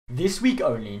This week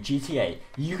only in GTA,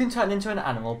 you can turn into an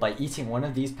animal by eating one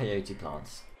of these peyote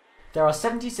plants. There are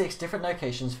 76 different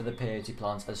locations for the peyote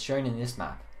plants as shown in this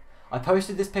map. I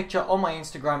posted this picture on my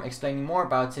Instagram explaining more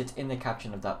about it in the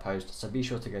caption of that post, so be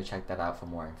sure to go check that out for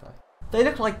more info. They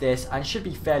look like this and should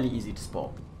be fairly easy to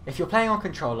spot. If you're playing on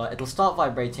controller, it'll start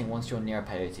vibrating once you're near a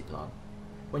peyote plant.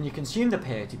 When you consume the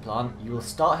peyote plant, you will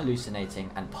start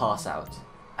hallucinating and pass out.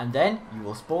 And then you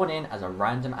will spawn in as a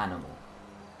random animal.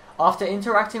 After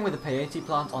interacting with a peyote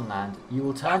plant on land, you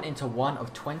will turn into one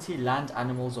of 20 land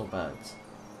animals or birds.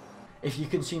 If you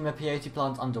consume a peyote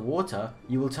plant underwater,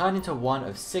 you will turn into one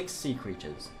of 6 sea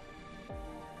creatures.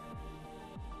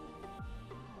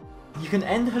 You can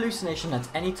end the hallucination at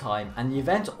any time, and the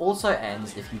event also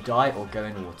ends if you die or go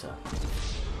in water.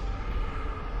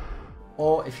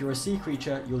 Or if you're a sea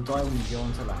creature, you'll die when you go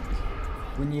onto land.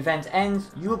 When the event ends,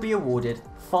 you will be awarded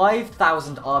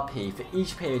 5,000 RP for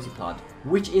each peyote plant,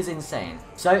 which is insane.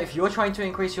 So if you're trying to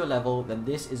increase your level, then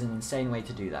this is an insane way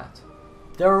to do that.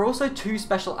 There are also 2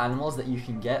 special animals that you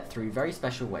can get through very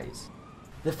special ways.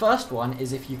 The first one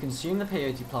is if you consume the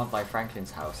peyote plant by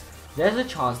Franklin's house, there's a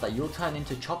chance that you'll turn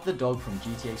into Chop the dog from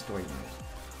GTA Story Mode.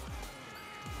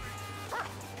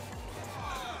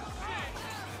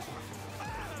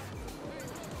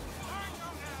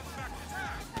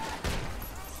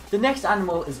 The next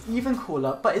animal is even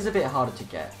cooler, but is a bit harder to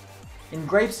get. In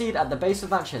Grapeseed at the base of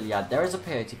Mount Chiliad, there is a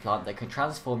peyote plant that can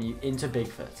transform you into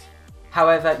Bigfoot.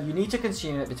 However, you need to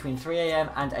consume it between 3 AM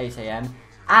and 8 AM,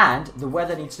 and the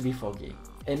weather needs to be foggy.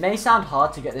 It may sound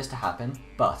hard to get this to happen,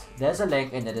 but there's a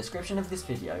link in the description of this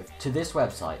video to this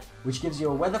website, which gives you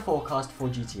a weather forecast for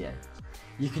GTA.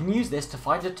 You can use this to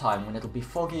find a time when it'll be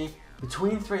foggy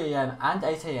between 3 AM and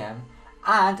 8 AM,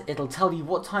 and it'll tell you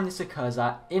what time this occurs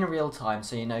at in real time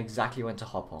so you know exactly when to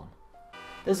hop on.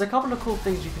 There's a couple of cool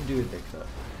things you can do with Bigfoot.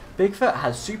 Bigfoot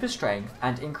has super strength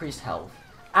and increased health,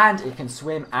 and it can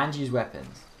swim and use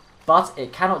weapons, but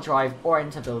it cannot drive or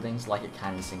enter buildings like it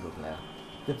can in single player.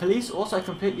 The police also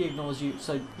completely ignores you,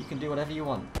 so you can do whatever you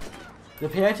want. The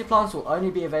peyote plants will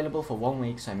only be available for 1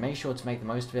 week, so make sure to make the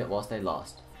most of it whilst they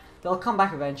last. They'll come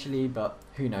back eventually, but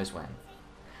who knows when.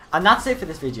 And that's it for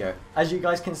this video. As you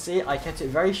guys can see, I kept it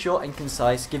very short and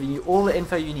concise, giving you all the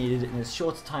info you needed in as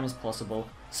short a time as possible.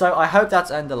 So I hope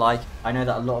that's earned a like. I know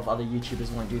that a lot of other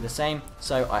YouTubers want to do the same,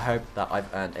 so I hope that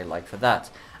I've earned a like for that.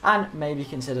 And maybe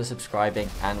consider subscribing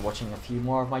and watching a few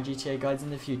more of my GTA guides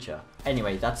in the future.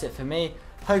 Anyway, that's it for me.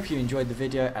 Hope you enjoyed the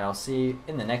video, and I'll see you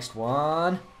in the next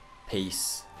one.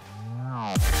 Peace.